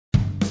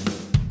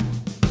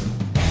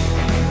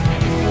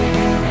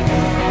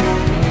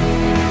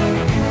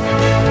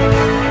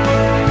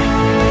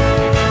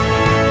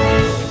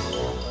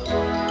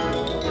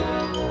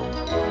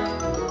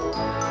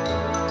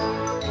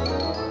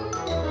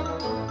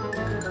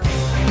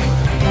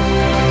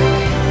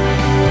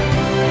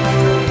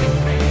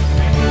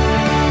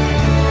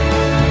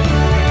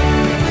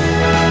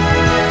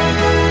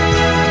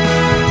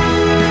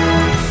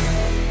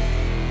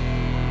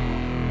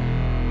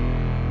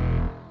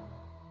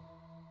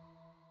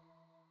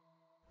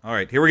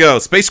Alright, here we go.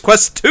 Space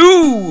Quest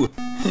 2! Look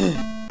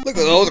at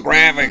those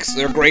graphics.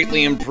 They're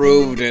greatly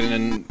improved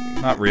and...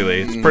 Not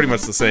really. It's pretty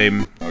much the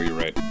same you're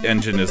right.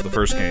 engine as the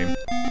first game.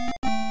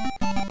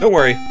 Don't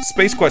worry.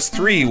 Space Quest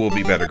 3 will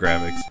be better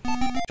graphics.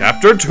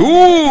 Chapter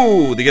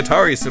 2! The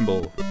Atari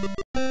symbol.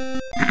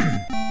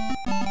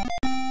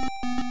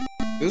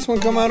 Did this one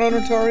come out on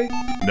Atari?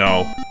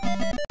 No.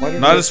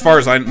 Not as far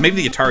as I...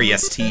 Maybe the Atari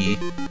ST.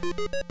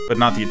 But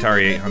not the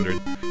Atari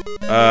 800.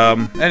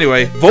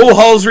 Anyway,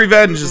 Vohaul's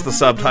Revenge is the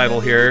subtitle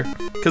here.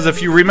 Because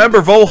if you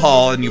remember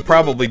Vohaul, and you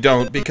probably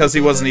don't, because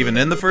he wasn't even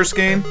in the first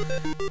game.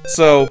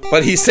 So,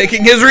 but he's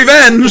taking his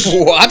revenge!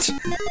 What?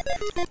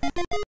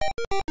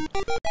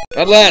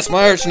 At last,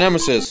 my arch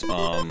nemesis.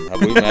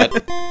 Have we met?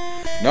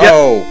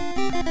 No!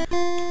 Yep.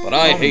 But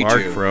I hate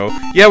Mark you. Crow.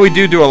 Yeah, we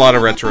do a lot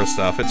of retro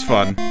stuff. It's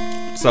fun.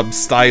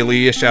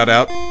 Sub-styley, a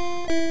shout-out.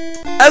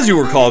 As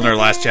you recall in our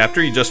last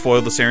chapter, you just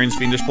foiled the Saurian's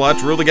fiendish plot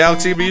to rule the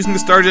galaxy by using the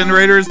Star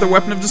Generator as the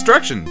weapon of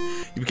destruction.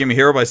 You became a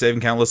hero by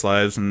saving countless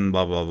lives, and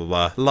blah blah blah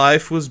blah.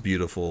 Life was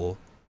beautiful.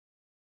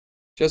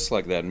 Just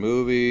like that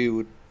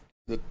movie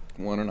that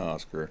won an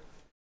Oscar.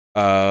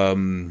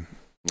 One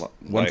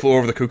Flew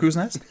Over the Cuckoo's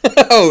Nest?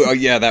 oh,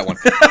 yeah, that one.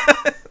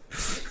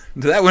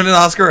 Did that win an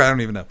Oscar? I don't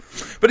even know.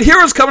 But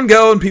heroes come and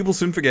go, and people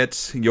soon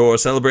forget. Your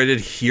celebrated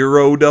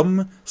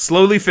hero-dom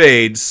slowly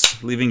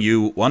fades, leaving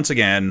you, once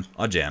again,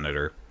 a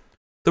janitor.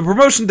 The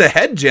promotion to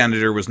head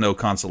janitor was no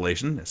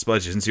consolation,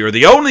 especially since you are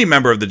the only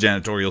member of the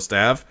janitorial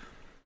staff.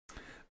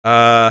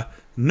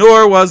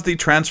 Nor was the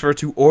transfer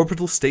to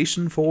Orbital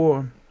Station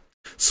 4.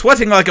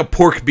 Sweating like a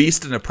pork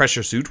beast in a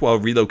pressure suit while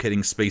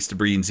relocating space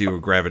debris in zero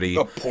gravity.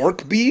 A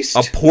pork beast?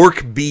 A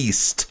pork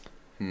beast.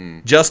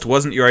 Just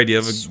wasn't your idea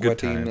of a good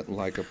time. Sweating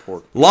like a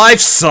pork beast. Life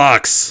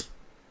sucks!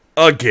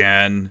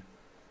 Again.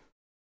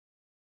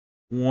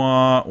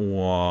 Wah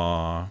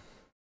wah.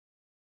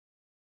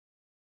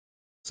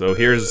 So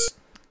here's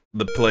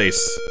the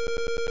place.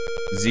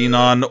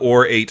 Xenon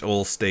or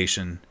 8-ol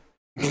Station.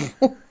 It's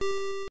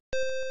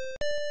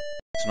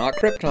not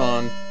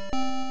Krypton.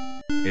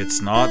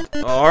 It's not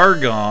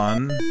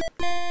argon.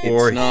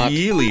 Or It's not-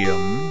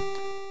 helium.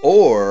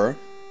 Or,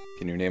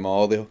 can you name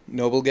all the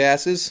noble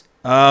gases?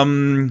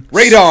 Radon!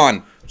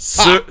 Radon!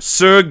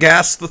 Sir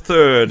Gas the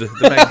Third.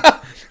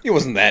 He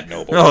wasn't that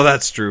noble. Oh,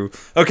 that's true.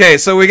 Okay,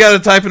 so we gotta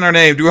type in our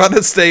name. Do we want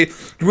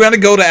to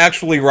go to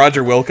actually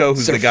Roger Wilco,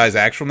 who's the guy's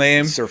actual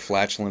name? Sir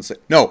Flatulence.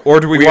 No.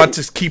 Or do we want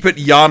to keep it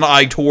Jan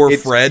Itor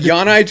Fred?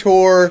 Jan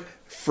Itor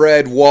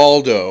Fred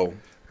Waldo.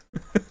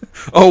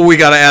 Oh, we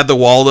gotta add the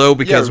Waldo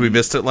because we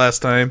missed it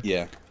last time?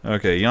 Yeah.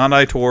 Okay, Jan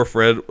Itor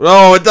Fred.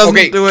 Oh, it doesn't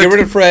do it. Get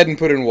rid of Fred and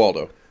put in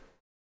Waldo.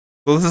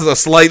 Well, this is a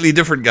slightly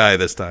different guy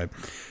this time.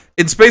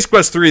 In Space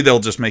Quest 3, they'll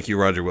just make you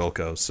Roger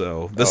Wilco.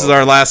 So this is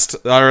our last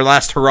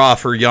hurrah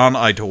for Jan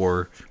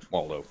Itor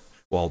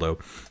Waldo.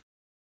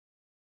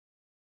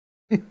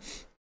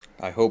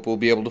 I hope we'll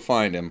be able to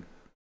find him.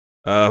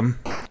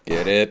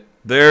 Get it?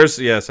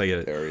 Yes, I get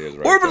it. There he is,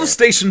 right Orbital there.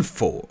 Station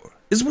 4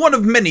 is one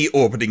of many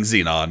orbiting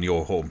Xenon on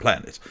your home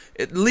planet.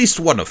 At least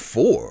one of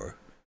 4.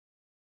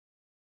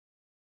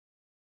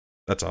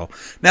 That's all.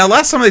 Now,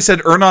 last time they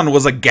said Ernon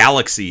was a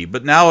galaxy,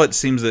 but now it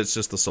seems that it's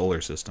just the solar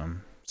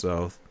system.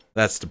 So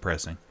that's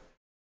depressing.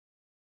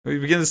 We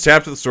begin this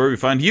chapter of the story. We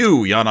find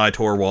you, Jan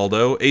Itor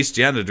Waldo, ace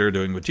janitor,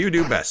 doing what you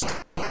do best.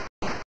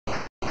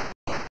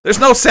 There's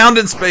no sound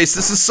in space.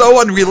 This is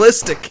so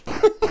unrealistic.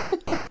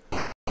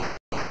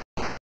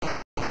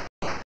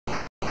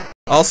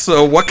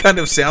 Also, what kind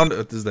of sound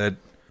is that?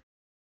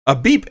 A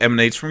beep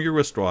emanates from your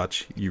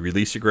wristwatch. You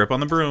release your grip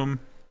on the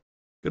broom.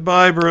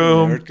 Goodbye,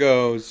 broom. There it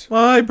goes.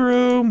 Bye,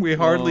 broom. We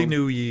hardly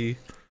knew ye.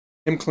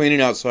 Him cleaning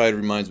outside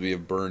reminds me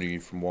of Bernie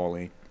from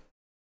WALL-E.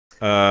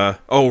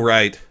 Oh,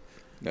 right.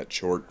 That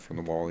short from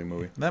the WALL-E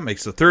movie. That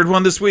makes the 3rd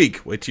one this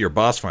week. Wait till your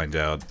boss finds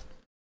out.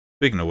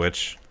 Speaking of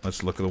which,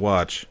 let's look at the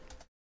watch.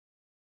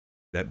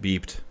 That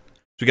beeped. So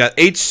we got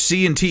H,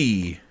 C, and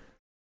T.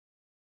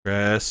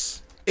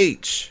 Press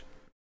H.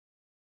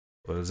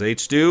 What does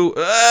H do?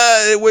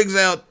 It wigs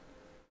out.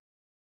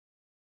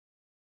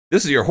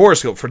 This is your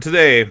horoscope for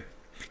today.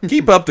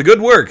 Keep up the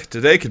good work.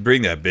 Today could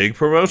bring that big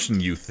promotion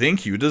you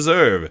think you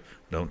deserve.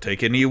 Don't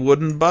take any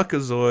wooden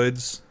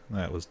buckazoids.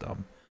 That was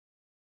dumb.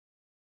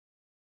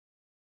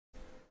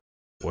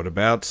 What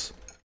about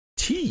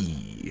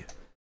T?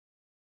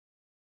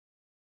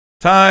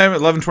 Time,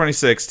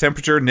 11:26.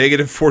 Temperature,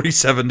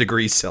 -47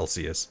 degrees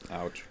Celsius.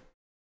 Ouch.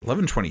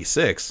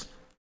 11:26?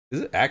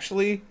 Is it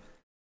actually?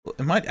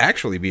 It might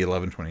actually be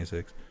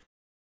 11:26.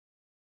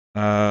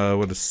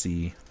 What is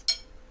C?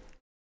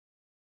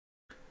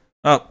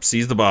 Oh,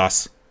 C's the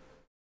boss.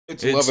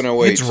 It's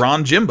 11:08. It's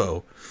Ron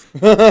Jimbo.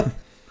 You're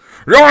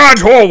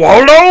right,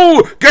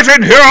 Waldo! Get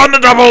in here on the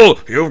double!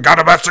 You've got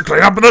a mess to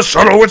clean up in the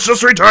shuttle which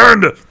just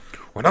returned!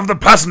 One of the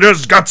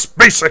passengers got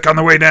space sick on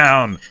the way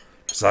down.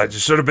 Besides, it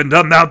should have been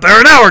done out there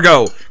an hour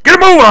ago! Get a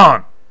move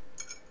on!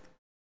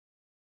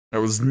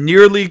 That was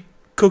nearly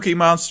Cookie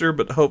Monster,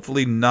 but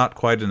hopefully not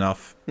quite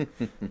enough.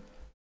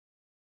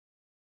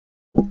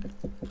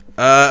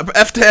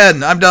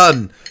 F10, I'm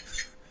done.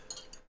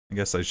 I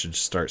guess I should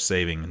start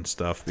saving and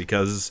stuff,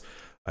 because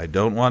I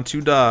don't want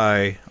to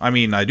die. I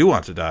mean, I do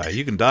want to die.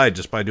 You can die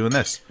just by doing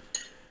this.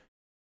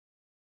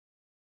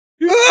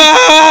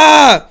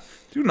 Ah!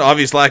 Due to an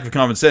obvious lack of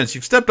common sense,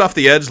 you've stepped off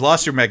the edge,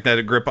 lost your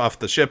magnetic grip off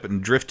the ship,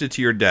 and drifted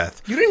to your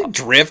death. You didn't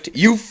drift.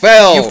 You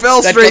fell. You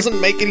fell straight. That doesn't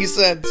make any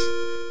sense.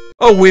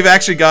 Oh, we've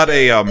actually got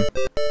a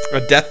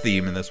death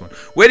theme in this one.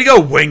 Way to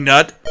go,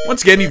 Wingnut!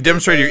 Once again, you've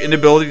demonstrated your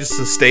inability to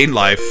sustain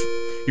life.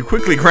 You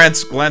quickly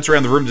glance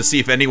around the room to see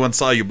if anyone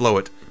saw you blow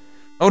it.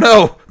 Oh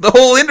no! The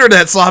whole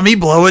internet saw me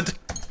blow it!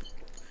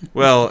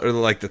 Well, or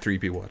like the 3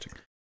 people watching.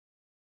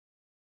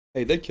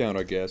 Hey, that count,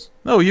 I guess.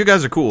 No, you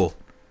guys are cool.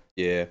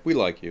 Yeah, we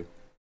like you.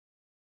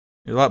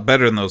 You're a lot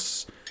better than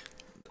those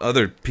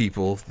other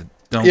people that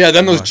don't. Yeah,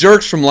 than those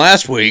jerks from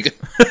last week.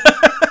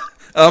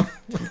 Oh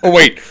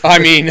wait, I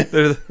mean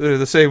they're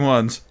the same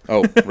ones.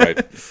 Oh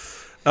right.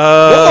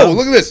 Whoa!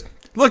 Look at this.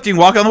 Look, you can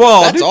walk on the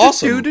wall. That's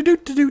awesome.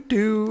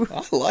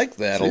 I like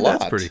that a lot.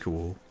 That's pretty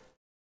cool.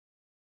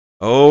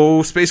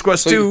 Oh, Space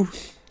Quest 2.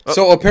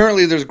 So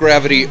apparently there's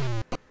gravity,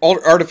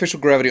 artificial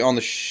gravity on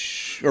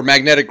the or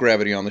magnetic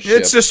gravity on the ship.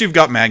 It's just you've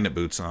got magnet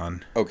boots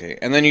on. Okay,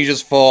 and then you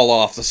just fall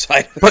off the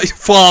side. But you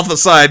fall off the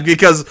side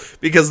because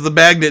the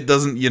magnet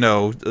doesn't, you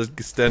know,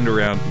 extend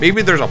around.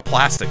 Maybe there's a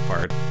plastic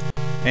part.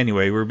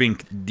 Anyway, we're being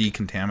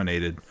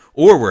decontaminated,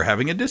 or we're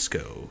having a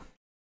disco,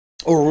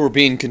 or we're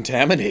being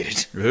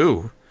contaminated.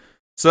 Ooh.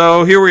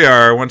 So here we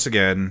are once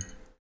again.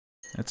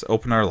 Let's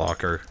open our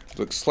locker.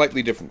 Looks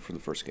slightly different from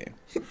the first game.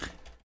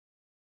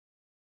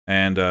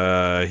 And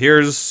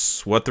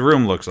here's what the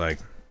room looks like.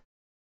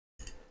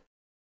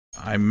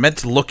 I meant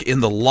to look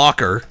in the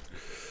locker.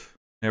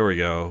 There we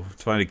go.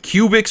 Let's find a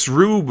Cubics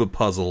Rube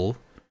puzzle.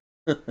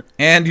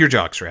 And your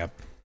jockstrap.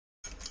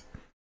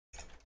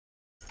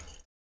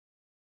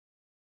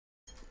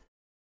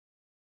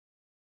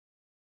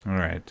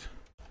 Alright.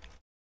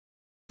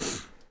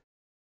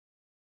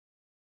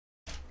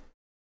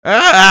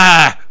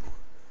 Ah!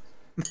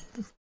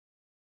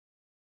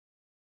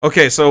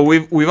 Okay, so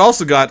we've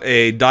also got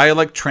a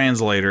dialect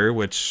translator,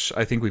 which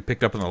I think we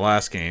picked up in the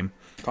last game.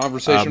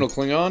 Conversational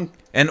Klingon?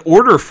 An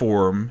order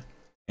form,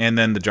 and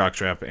then the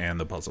jockstrap and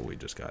the puzzle we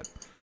just got.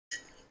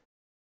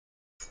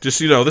 Just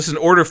so you know, this is an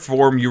order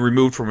form you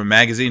removed from a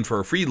magazine for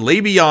a free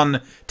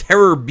Labion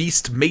Terror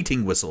Beast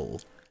mating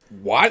whistle.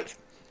 What?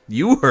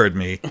 You heard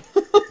me.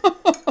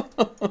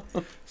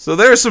 So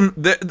there's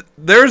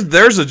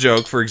there's a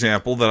joke, for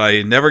example, that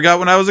I never got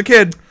when I was a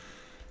kid.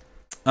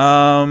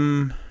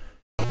 Do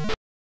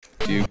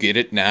you get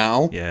it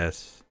now?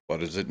 Yes. What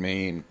does it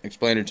mean?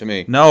 Explain it to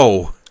me.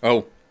 No.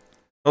 Oh.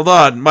 Hold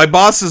on. My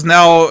boss is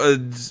now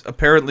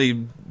apparently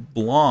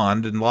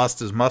blonde and lost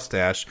his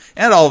mustache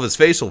and all of his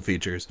facial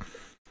features.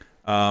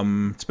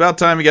 It's about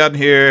time you got in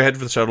here. Head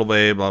for the shuttle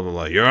bay. Blah blah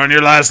blah. You're on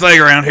your last leg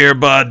around here,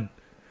 bud.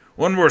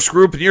 One more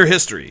screw up in your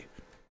history.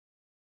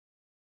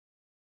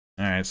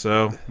 Alright,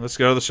 so let's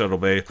go to the shuttle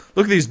bay.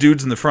 Look at these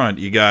dudes in the front.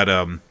 You got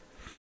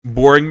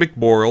Boring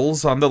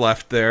McBorals on the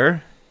left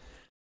there.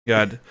 You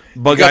got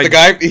the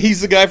guy. He's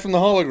the guy from the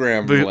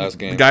hologram from the last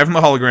game. The guy from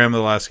the hologram of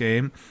the last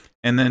game.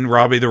 And then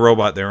Robbie the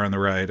robot there on the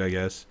right, I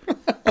guess.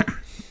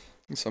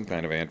 Some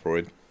kind of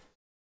android. I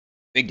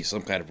think he's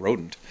some kind of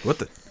rodent. What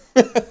the?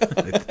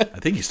 I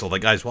think he stole that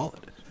guy's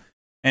wallet.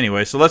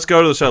 Anyway, so let's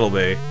go to the shuttle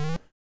bay.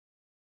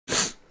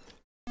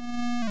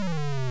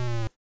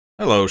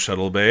 Hello,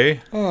 shuttle bay.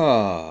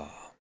 Ah.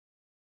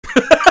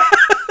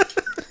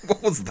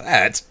 What was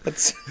that?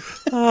 That's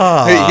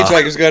Hey,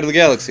 Hitchhiker's Guide to the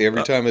Galaxy.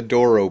 Every time a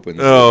door opens,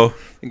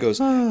 it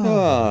goes,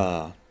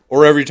 ah.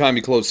 Or every time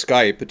you close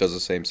Skype, it does the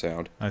same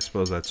sound. I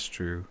suppose that's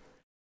true.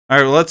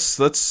 Alright, well,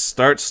 let's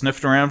start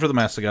sniffing around for the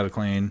mess I gotta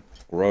clean.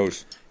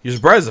 Gross. You're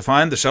surprised to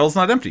find the shuttle's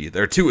not empty.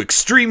 There are two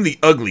extremely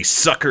ugly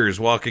suckers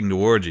walking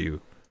towards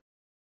you.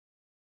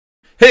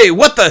 Hey,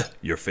 what the?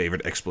 Your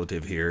favorite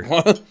expletive here.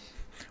 What?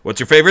 What's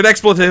your favorite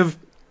expletive?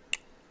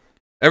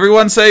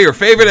 Everyone say your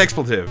favorite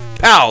expletive.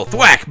 Pow,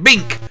 thwack,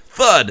 bink,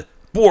 thud,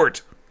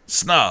 bort,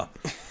 snub.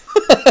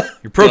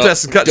 Your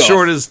protest is cut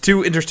short as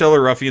two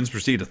interstellar ruffians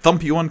proceed to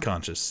thump you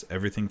unconscious.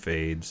 Everything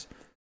fades.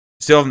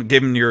 Still haven't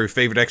given your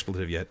favorite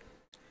expletive yet.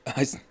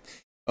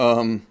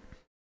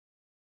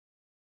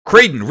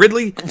 Creighton,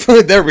 Ridley.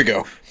 There we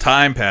go.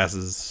 Time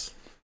passes.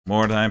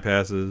 More time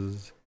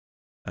passes.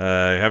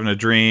 Having a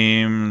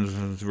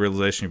dream.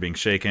 Realization you're being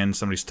shaken.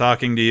 Somebody's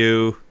talking to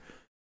you.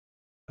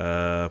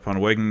 Upon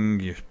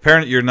awakening,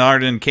 you're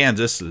not in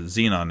Kansas,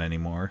 Xenon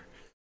anymore.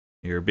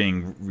 You're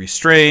being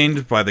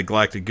restrained by the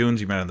galactic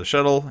goons you met on the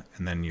shuttle,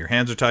 and then your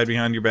hands are tied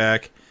behind your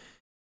back.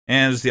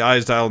 And as the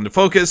eyes dial into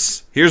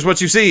focus, here's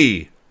what you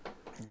see.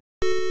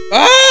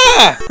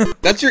 Ah!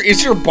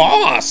 It's your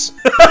boss!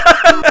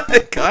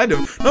 Kind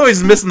of. No,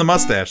 he's missing the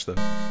mustache, though.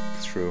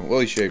 That's true. Well,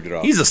 he shaved it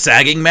off. He's a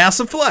sagging mass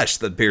of flesh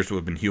that appears to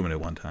have been human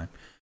at one time.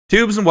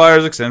 Tubes and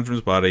wires extend from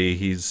his body.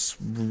 He's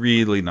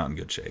really not in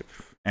good shape.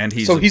 And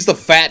he's the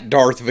fat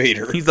Darth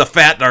Vader. He's the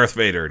fat Darth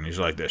Vader, and he's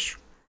like this.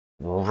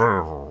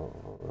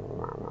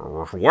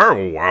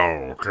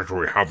 Well, did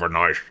we have a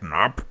nice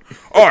nap?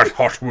 I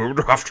thought we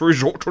would have to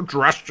resort to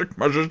drastic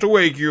measures to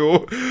wake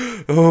you.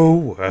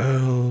 Oh,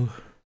 well.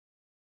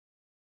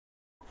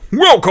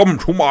 Welcome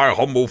to my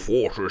humble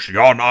fortress,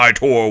 yon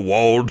Itor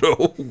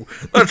Waldo.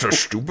 That's a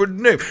stupid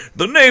name.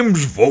 The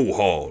name's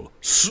Vohaul.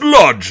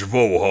 Sludge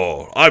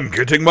Vohaul. I'm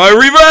getting my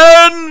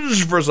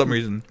revenge for some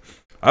reason.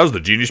 I was the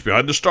genius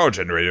behind the star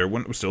generator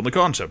when it was still in the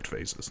concept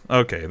phases.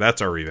 Okay,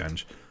 that's our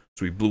revenge.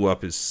 So we blew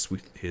up his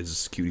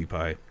cutie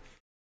pie.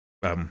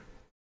 It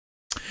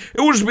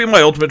would just be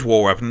my ultimate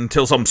war weapon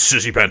until some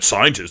sissy-pants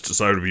scientist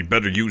decided to be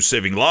better used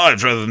saving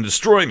lives rather than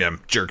destroying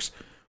them. Jerks.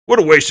 What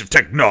a waste of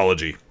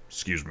technology.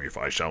 Excuse me if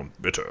I sound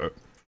bitter.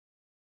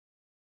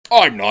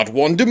 I'm not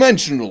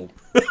one-dimensional.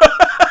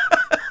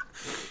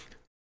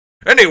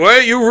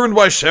 Anyway, you ruined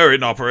my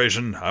Sarian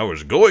operation. I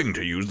was going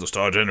to use the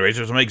star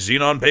generator to make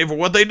Xenon pay for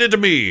what they did to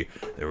me.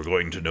 They were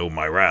going to know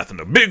my wrath in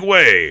a big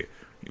way.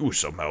 You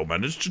somehow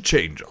managed to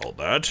change all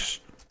that.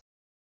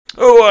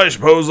 Oh, I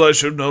suppose I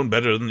should have known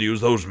better than to use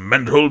those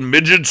mental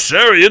midget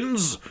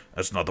Sarians.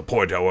 That's not the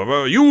point,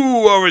 however. You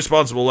are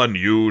responsible and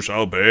you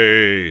shall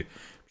pay.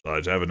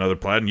 Besides, I have another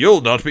plan. You'll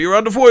not be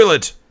around to foil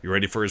it. You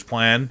ready for his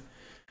plan?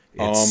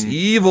 It's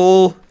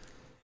evil.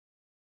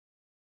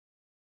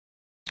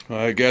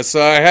 I guess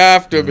I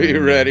have to be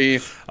ready.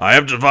 I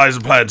have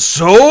devised a plan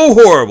so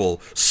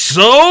horrible,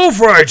 so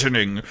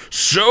frightening,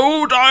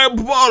 so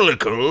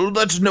diabolical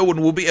that no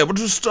one will be able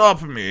to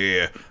stop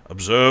me.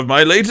 Observe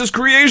my latest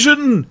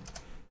creation.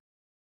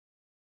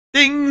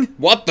 Ding!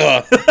 What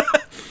the?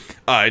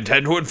 I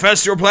intend to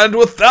infest your planet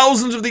with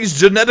thousands of these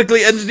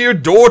genetically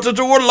engineered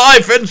door-to-door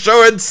life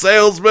insurance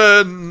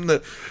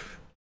salesmen!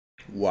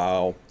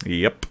 Wow.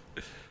 Yep.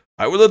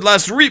 I will at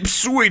last reap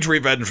sweet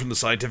revenge from the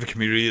scientific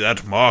community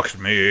that mocked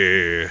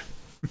me.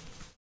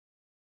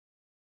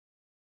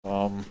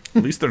 At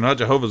least they're not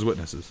Jehovah's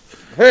Witnesses.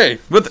 Hey!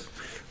 But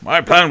my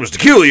plan was to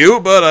kill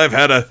you, but I've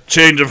had a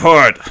change of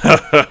heart.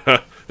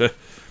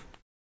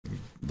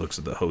 Looks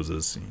at the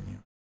hoses.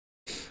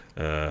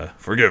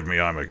 Forgive me,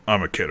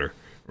 I'm a kidder.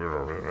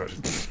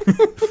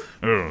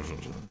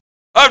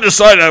 I've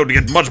decided I would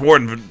get much more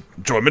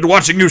enjoyment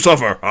watching you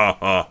suffer.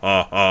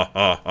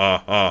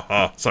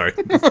 Sorry.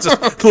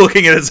 Just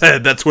looking at his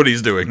head, that's what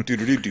he's doing.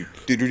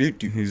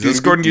 He's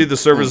escorting you to the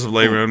service of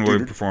labor and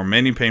will perform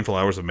many painful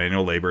hours of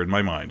manual labor in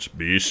my mind.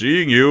 Be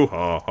seeing you.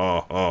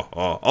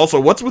 Also,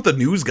 what's with the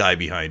news guy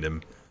behind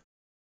him?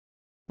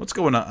 What's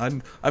going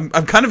on? I'm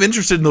kind of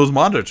interested in those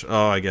monitors.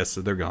 Oh, I guess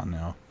they're gone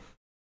now.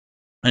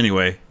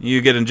 Anyway, you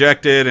get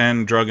injected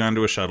and drug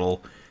onto a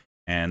shuttle.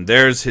 And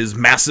there's his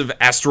massive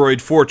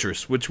asteroid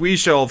fortress, which we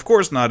shall, of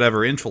course, not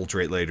ever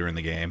infiltrate later in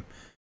the game.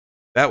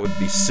 That would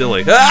be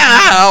silly.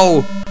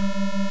 Ow!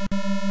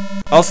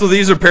 Also,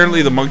 these are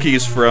apparently the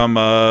monkeys from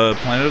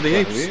Planet of the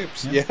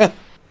Apes. Yeah.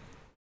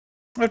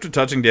 After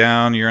touching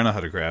down, you're in a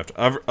hovercraft.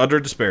 Utter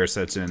despair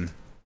sets in.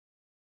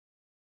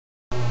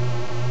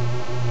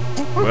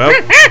 Well...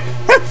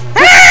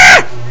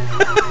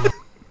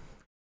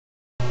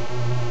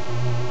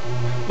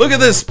 Look at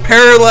this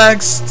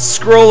parallax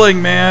scrolling,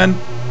 man.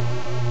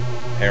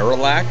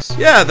 Parallax?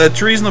 Yeah, the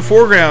trees in the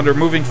foreground are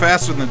moving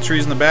faster than the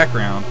trees in the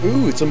background.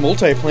 Ooh, it's a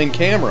multi-plane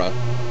camera.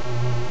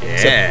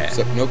 Yeah.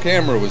 Except no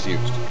camera was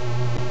used.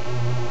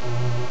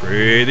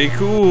 Pretty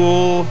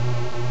cool.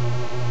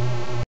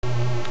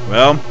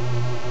 Well,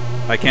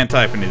 I can't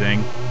type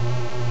anything.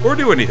 Or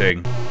do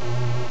anything.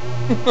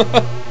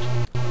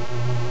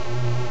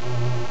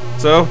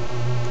 So,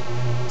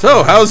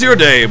 how's your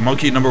day,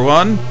 monkey number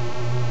one?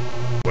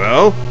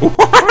 Well...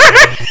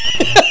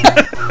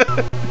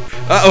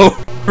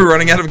 Uh-oh, we're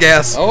running out of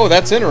gas. Oh,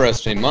 that's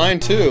interesting. Mine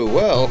too.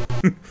 Well.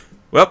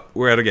 Well,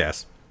 we're out of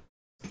gas.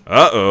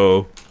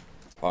 Uh-oh.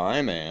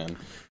 Pie man.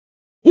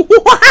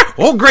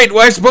 Oh, great.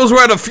 Well, I suppose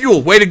we're out of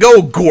fuel. Way to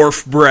go,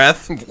 Gorf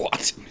Breath.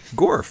 What?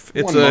 Gorf.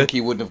 One monkey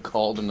wouldn't have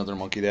called another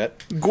monkey that.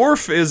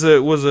 Gorf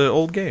was an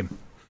old game.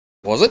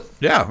 Was it?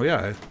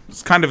 Yeah.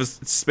 It's kind of a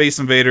Space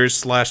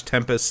Invaders /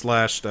 Tempest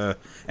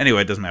 /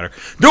 anyway, it doesn't matter.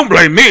 Don't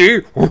blame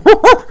me.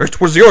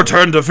 It was your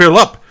turn to fill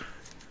up.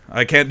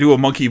 I can't do a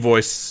monkey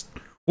voice.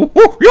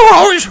 You're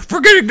always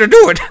forgetting to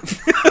do it.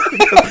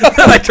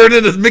 I turned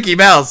into Mickey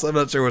Mouse. I'm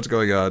not sure what's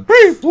going on.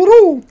 Hey,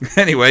 Pluto.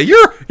 Anyway,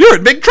 you're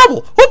in big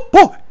trouble. Oh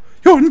boy,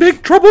 you're in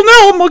big trouble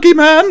now, monkey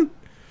man.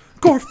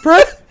 Gorf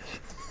Breath.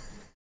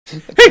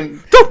 Hey,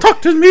 don't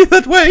talk to me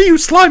that way, you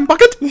slime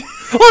bucket.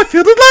 I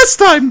failed it last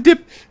time,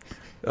 Dip.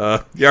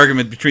 The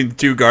argument between the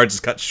two guards is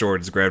cut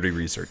short as gravity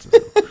researches.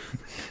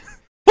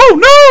 Oh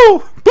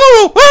no!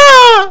 Blue!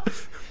 Ah!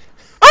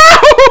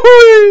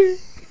 Oh!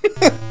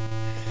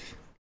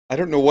 I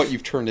don't know what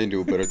you've turned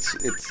into, but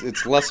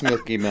it's less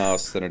Mickey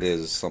Mouse than it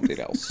is something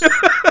else.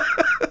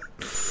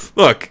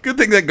 Look, good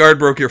thing that guard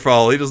broke your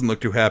fall. He doesn't look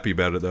too happy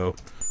about it, though.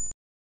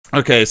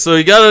 Okay, so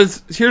you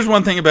gotta... Here's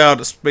one thing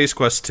about Space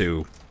Quest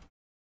 2.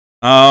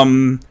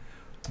 Wow,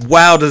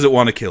 does it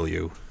want to kill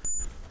you.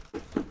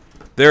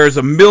 There's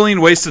a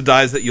million wasted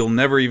dies that you'll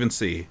never even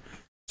see.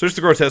 Search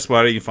the grotesque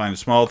body, you find a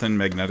small, thin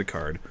magnetic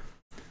card.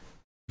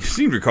 You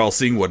seem to recall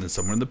seeing one in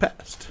somewhere in the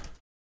past.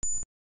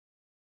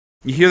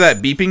 You hear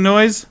that beeping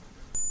noise?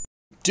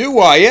 Do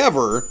I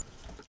ever?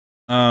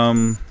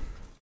 Pod?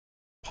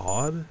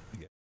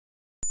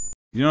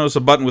 You notice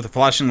a button with a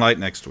flashing light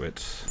next to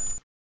it.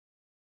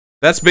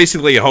 That's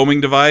basically a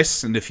homing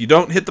device, and if you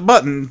don't hit the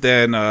button,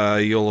 then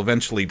you'll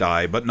eventually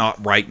die, but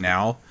not right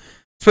now.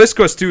 Space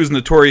Quest 2 is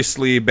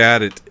notoriously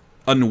bad at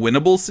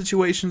unwinnable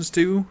situations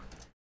too.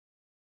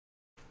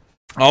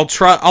 I'll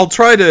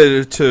try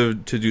to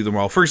do them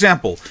all. For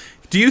example,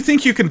 do you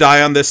think you can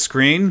die on this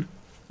screen?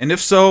 And if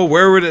so,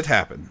 where would it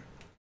happen?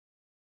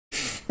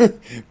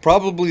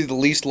 Probably the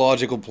least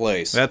logical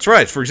place. That's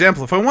right. For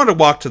example, if I want to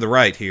walk to the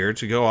right here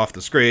to go off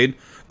the screen,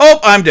 oh,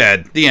 I'm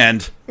dead. The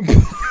end.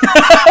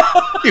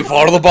 You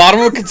fall to the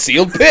bottom of a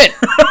concealed pit.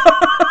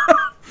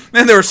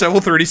 And there were several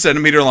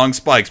 30-centimeter long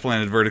spikes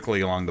planted vertically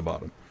along the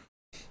bottom.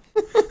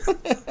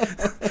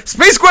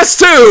 Space Quest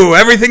 2!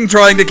 Everything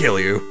trying to kill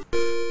you.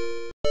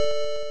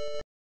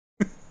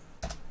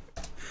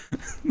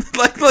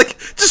 like,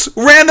 just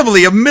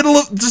randomly, the middle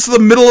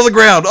of the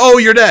ground. Oh,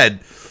 you're dead.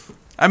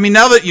 I mean,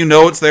 now that you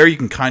know it's there, you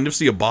can kind of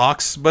see a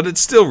box, but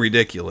it's still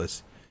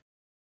ridiculous.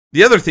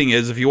 The other thing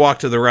is, if you walk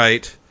to the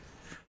right,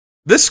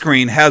 this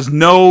screen has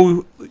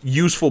no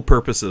useful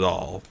purpose at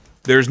all.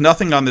 There's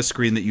nothing on this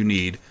screen that you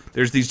need.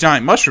 There's these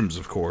giant mushrooms,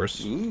 of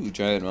course. Ooh,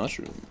 giant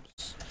mushrooms.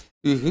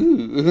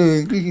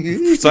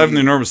 Aside from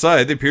the enormous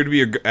size, they appear to be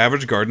your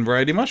average garden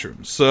variety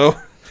mushrooms. So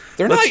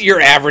they're not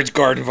your average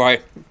garden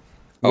variety.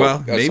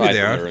 Well, maybe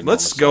they are.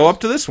 Let's go up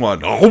to this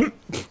one. Oh,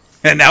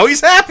 and now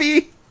he's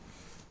happy.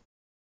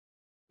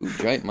 Ooh,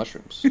 giant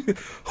mushrooms.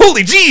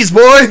 Holy jeez,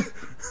 boy!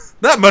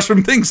 That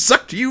mushroom thing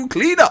sucked you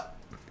clean up.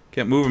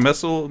 Can't move a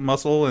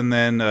muscle, and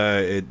then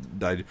it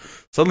died.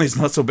 Suddenly it's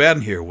not so bad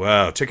in here.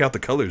 Wow, check out the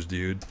colors,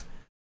 dude.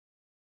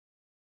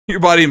 Your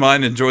body and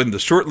mind enjoying the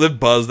short-lived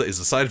buzz that is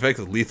a side effect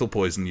of the lethal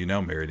poison you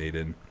now marinate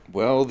in.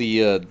 Well,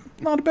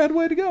 not a bad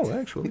way to go,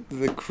 actually.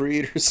 The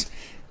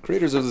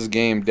creators of this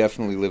game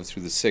definitely lived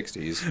through the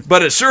 60s.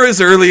 But it sure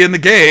is early in the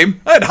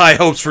game. I had high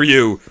hopes for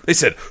you. They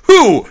said,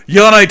 who?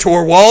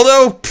 Yanator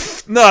Waldo?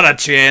 Pfft, not a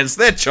chance.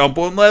 That chump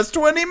won't last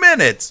 20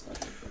 minutes.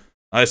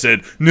 I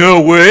said,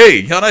 no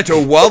way.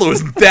 Yanator Waldo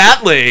isn't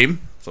that lame.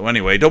 So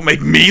anyway, don't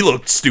make me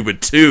look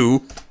stupid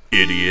too,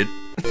 idiot.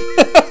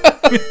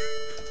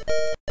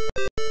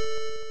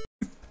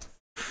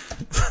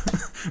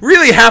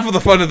 Really, half of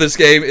the fun of this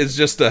game is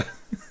just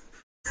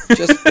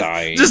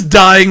dying. Just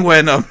dying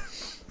when and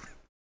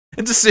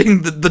just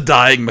seeing the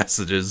dying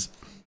messages.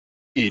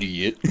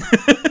 Idiot.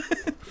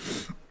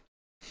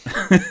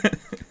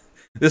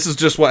 This is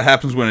just what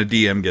happens when a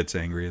DM gets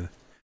angry.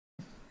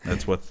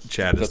 That's what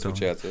chat is telling. That's what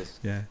chat says.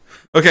 Yeah.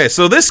 Okay,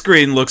 so this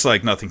screen looks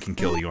like nothing can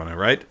kill you on it,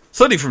 right?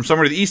 Suddenly from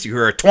somewhere to the east you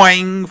hear a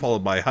twang,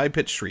 followed by a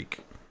high-pitched shriek.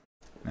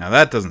 Now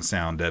that doesn't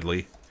sound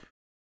deadly.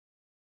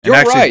 And You're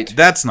actually, right.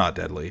 That's not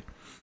deadly.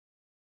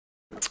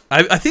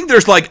 I think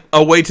there's like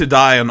a way to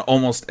die on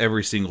almost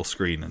every single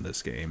screen in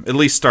this game. At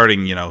least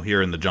starting,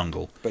 here in the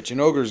jungle. But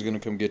your ogre's gonna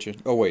come get you.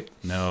 Oh wait.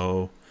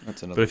 No.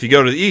 That's another. But if you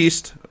go to the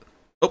east,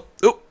 oh,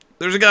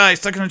 there's a guy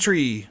stuck in a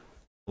tree.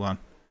 Hold on.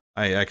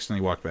 I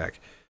accidentally walked back.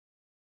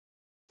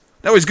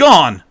 Now he's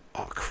gone.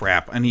 Oh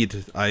crap.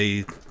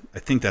 I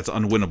think that's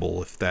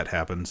unwinnable if that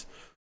happens.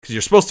 Because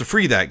you're supposed to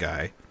free that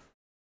guy.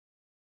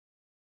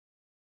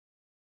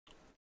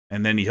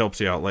 And then he helps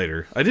you out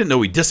later. I didn't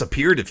know he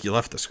disappeared if you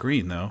left the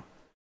screen, though.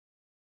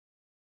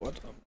 What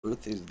on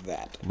earth is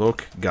that?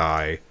 Look,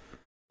 guy.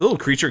 The little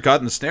creature caught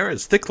in the snare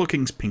has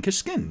thick-looking pinkish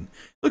skin.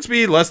 Looks to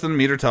be less than a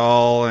meter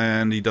tall,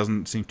 and he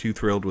doesn't seem too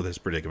thrilled with his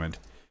predicament.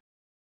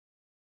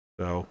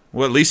 So,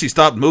 well, at least he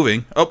stopped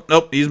moving. Oh,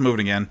 nope, he's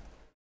moving again.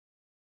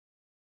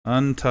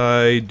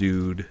 Untie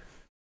dude.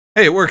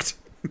 Hey, it worked!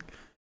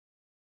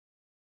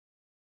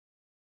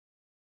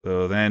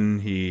 So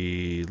then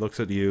he looks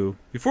at you.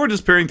 Before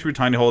disappearing through a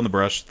tiny hole in the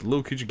brush, the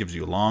little creature gives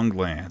you a long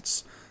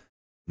glance.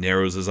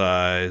 Narrows his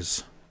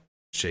eyes.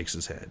 Shakes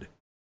his head.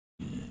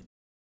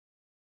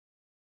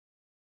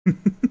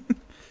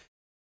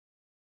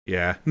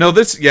 Yeah. No,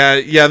 this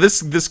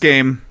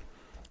game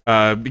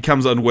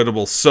becomes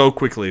unwinnable so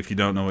quickly if you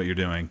don't know what you're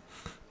doing.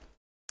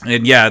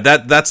 And yeah,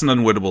 that's an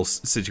unwinnable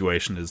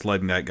situation, is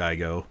letting that guy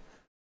go.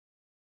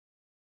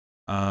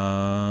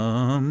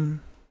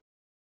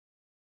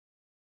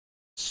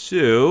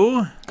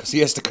 So, because he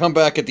has to come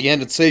back at the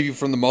end and save you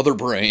from the mother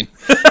brain.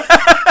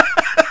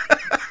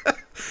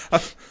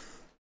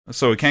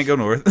 So he can't go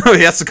north.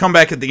 He has to come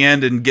back at the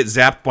end and get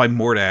zapped by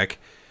Mordak.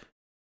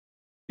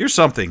 Here's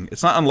something.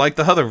 It's not unlike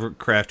the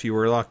hovercraft you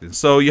were locked in.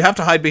 So you have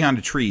to hide behind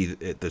a tree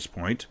at this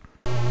point.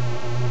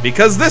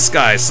 Because this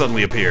guy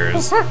suddenly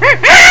appears.